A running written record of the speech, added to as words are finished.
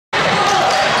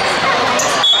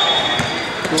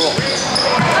Cool.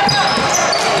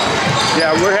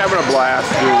 Yeah, we're having a blast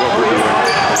doing what we're doing.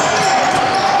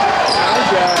 My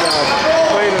dad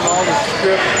played in all the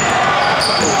strip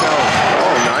hotels.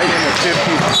 Oh, nice. In the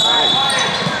 50s.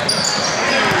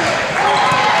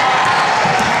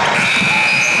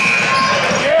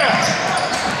 Yeah.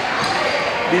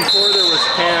 Before there was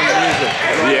canned music.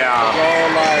 Yeah. It was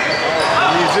all live.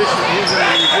 Musicians, using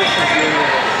the musicians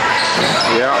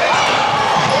union. Yeah.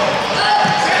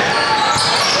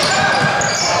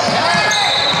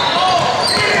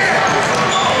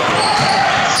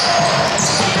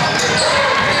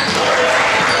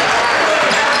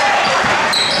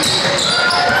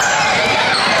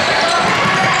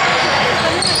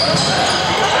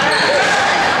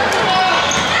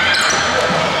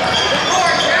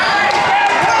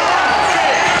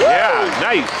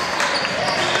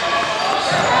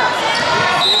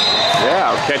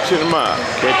 Catching them up,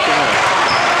 catching them up.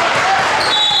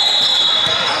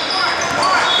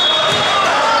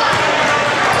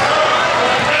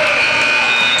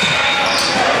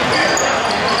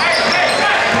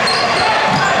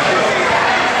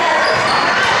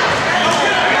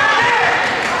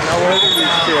 How old are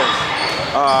these kids?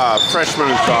 Freshman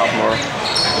and sophomore.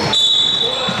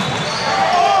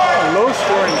 A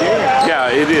low-scoring game. Yeah,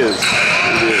 it is.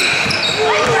 It is.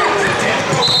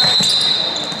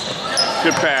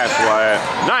 Good pass, Wyatt.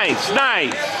 Nice,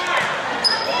 nice.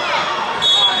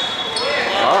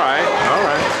 All right, all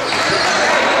right.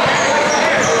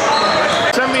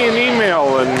 Send me an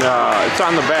email and it's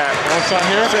on the back. Oh, it's on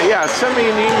here? So, yeah, send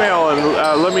me an email and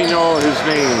let me know his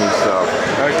name and stuff.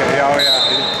 Okay, oh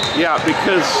yeah. Yeah,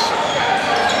 because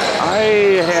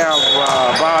I have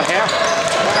about half.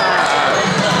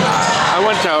 I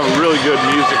went to a really good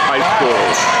music high school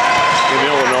in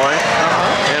Illinois,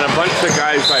 and a bunch of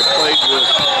guys I played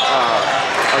with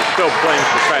are still playing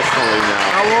professionally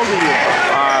now. How old are you?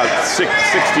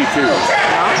 62.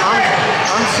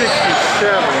 I'm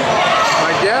 67.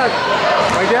 My dad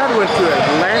went to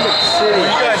Atlantic City.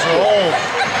 You guys are old.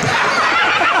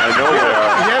 I know they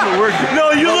are. Yeah, but we're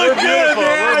No, you look good, beautiful.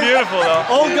 man. We're beautiful,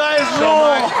 though. Old guys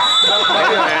roll.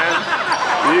 Hey, man.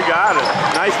 You got it.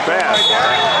 Nice pass.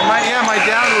 My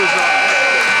dad was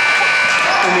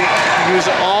he was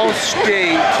all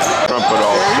state. Trumpet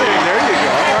all state. There you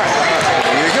go. All right.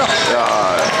 There you go.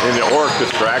 In the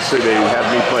orchestra, actually, they had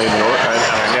me playing in the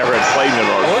orchestra, and I never had played in an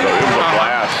orchestra. It was a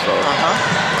blast. So.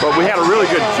 But we had a really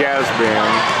good jazz band,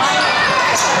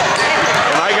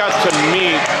 and I got to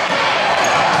meet.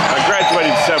 I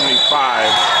graduated in '75.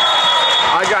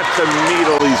 I got to meet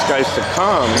all these guys to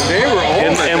come. They were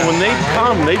old. And when they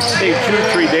come, they'd stay 2 or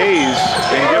 3 days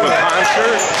and give a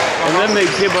concert, and then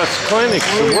they'd give us clinics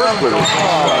to work with us.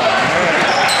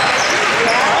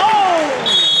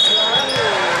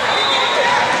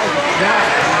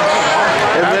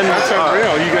 And then that's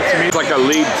unreal. You got to meet like a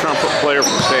lead trumpet player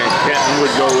from San Quentin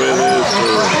would go with us,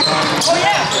 or,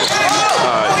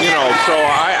 you know. So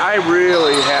I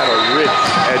really had a rich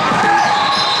education.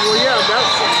 Well, yeah,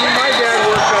 see, my dad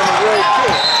worked on the road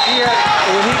too.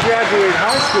 When he graduated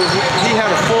high school, he had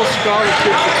a full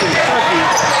scholarship to Kentucky,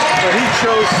 but he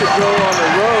chose to go on the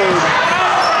road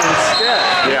instead.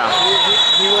 Yeah.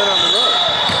 He went on the road.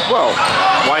 Well,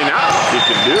 why not? He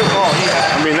can do it.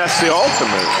 I mean, that's the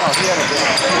ultimate. Oh, he had a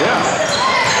band. Yeah.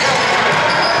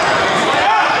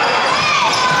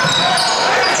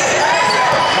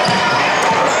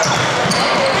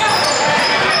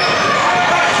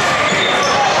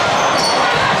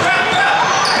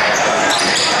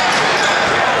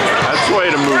 Way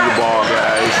to move the ball,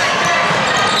 guys.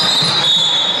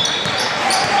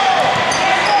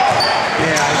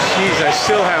 Yeah, geez, I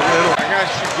still have little. I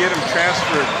should get them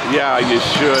transferred. Yeah, you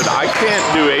should. I can't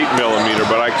do 8mm,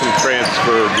 but I can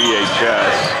transfer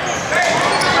VHS.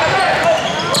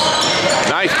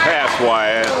 Nice pass,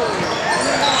 Wyatt.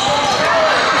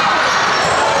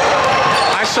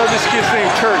 I saw this kid's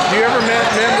named Turk. Do you ever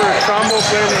remember a trombone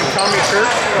player named Tommy Turk?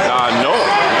 No.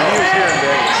 He was here in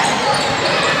Vegas.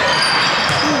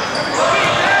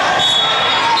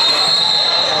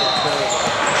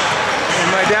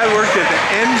 My dad worked at the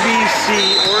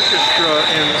NBC Orchestra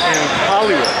in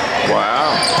Hollywood.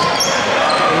 Wow.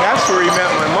 And that's where he met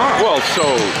my mom. Well, so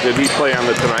did he play on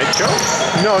the Tonight Show?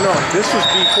 No, this was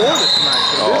before the Tonight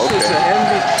Show. Oh, this was the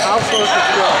House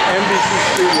Orchestra, NBC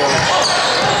Studios.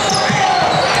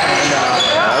 And,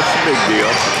 that's a big deal.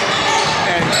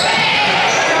 And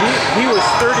he was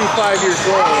 35 years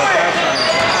old at that time.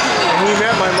 And he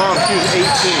met my mom, she was 18.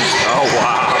 Oh,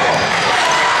 wow.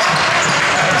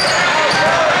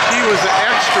 He was an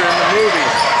extra in the movie.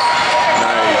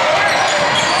 Nice.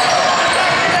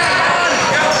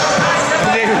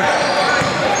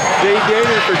 They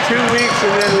dated for 2 weeks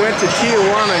and then went to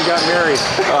Tijuana and got married.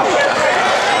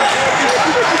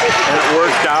 And it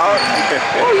worked out?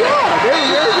 Oh yeah, they were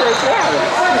married right there.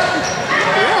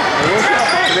 Yeah, it worked out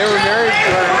fine. They were married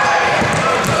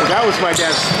that was my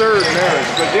dad's 3rd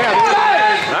marriage, but yeah, they were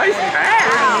married. Nice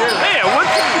ass. Man,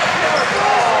 what's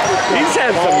he's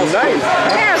had some nice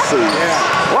passes.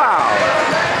 Yeah. Wow.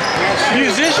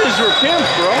 Musicians were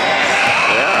pimps, bro.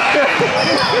 Yeah.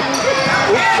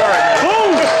 Oops, sorry.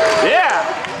 Boom! Yeah.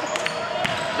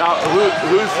 Now,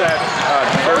 who's that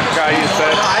Turk guy you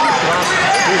said?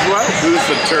 Who's what? Who's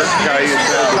the Turk guy you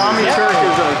said? Tommy Turk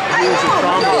is a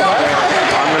trombone player.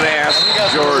 I'm going to ask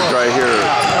George right here.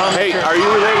 Hey, are you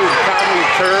related to Tommy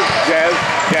Turk, jazz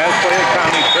player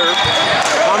Tommy Turk?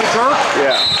 Tommy Turk?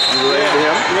 Yeah. You related to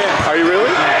him? Yeah. Are you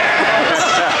really?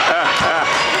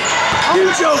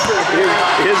 His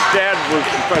dad was a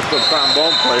professional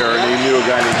trombone player, and he knew a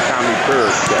guy named Tommy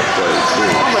Turk that played too.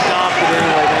 I'm adopted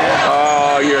anyway, man.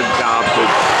 Oh, you're adopted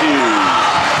too.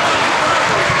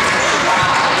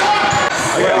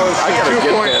 I gotta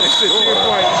get that. It's a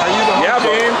 2-point. Are you the home Yeah,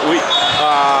 but team?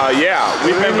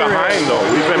 we've been behind though.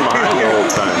 We've been behind the whole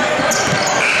time.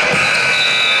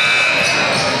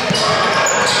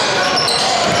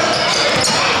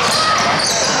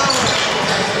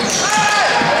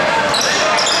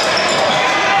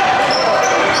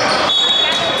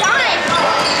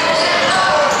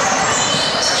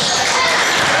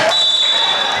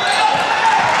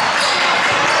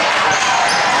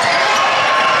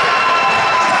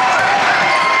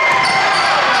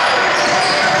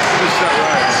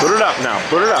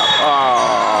 Put it up.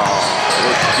 Oh,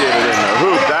 let's get it in the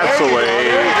hoop. That's the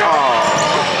way. Oh.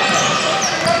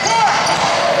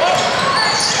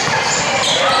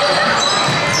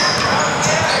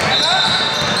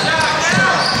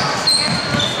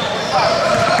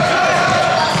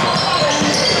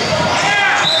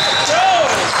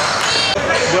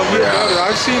 They'll get better.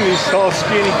 I've seen these tall,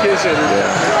 skinny kids that are.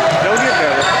 They'll get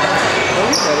better. They'll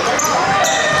get better.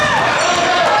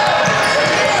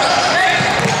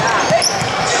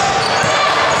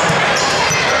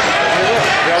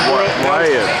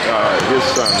 Wyatt, his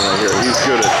son right here, he's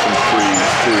good at some threes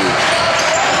too.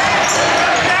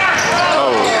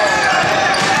 Oh,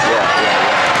 yeah.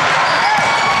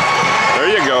 There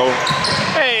you go.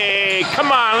 Hey,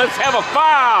 come on, let's have a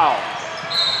foul.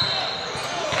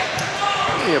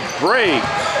 Give me a break.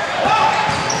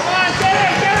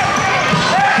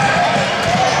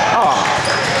 Oh,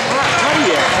 how do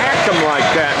you hack him like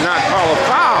that and not call a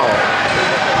foul?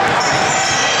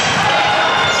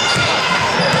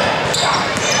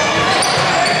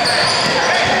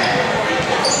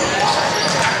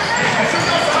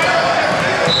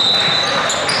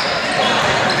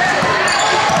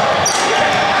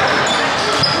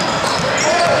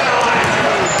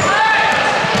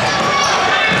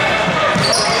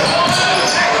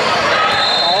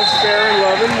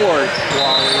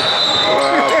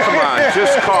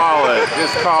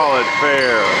 Just call it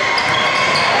fair.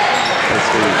 Let's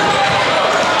see.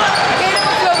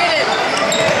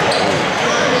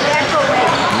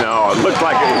 No, it looked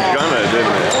like it was gonna,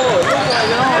 didn't it?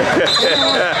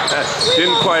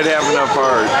 Didn't quite have enough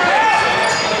heart.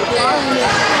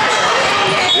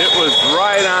 It was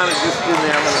right on, it just didn't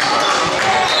have enough heart.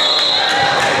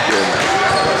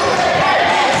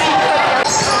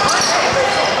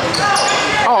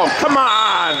 Oh, come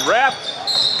on, ref.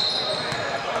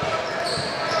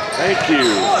 Thank you.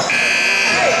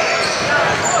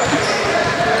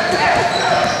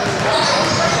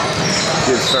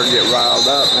 Kids starting to get riled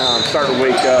up now. I'm starting to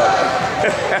wake up.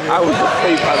 I was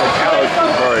asleep on the couch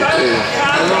before I did.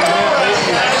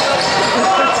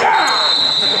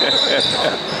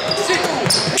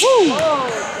 Woo!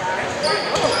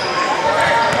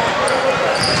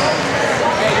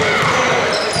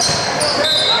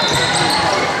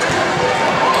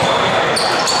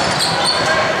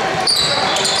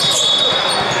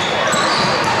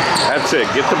 That's it.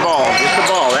 Get the ball. Get the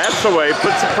ball. That's the way.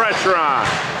 Put some pressure on.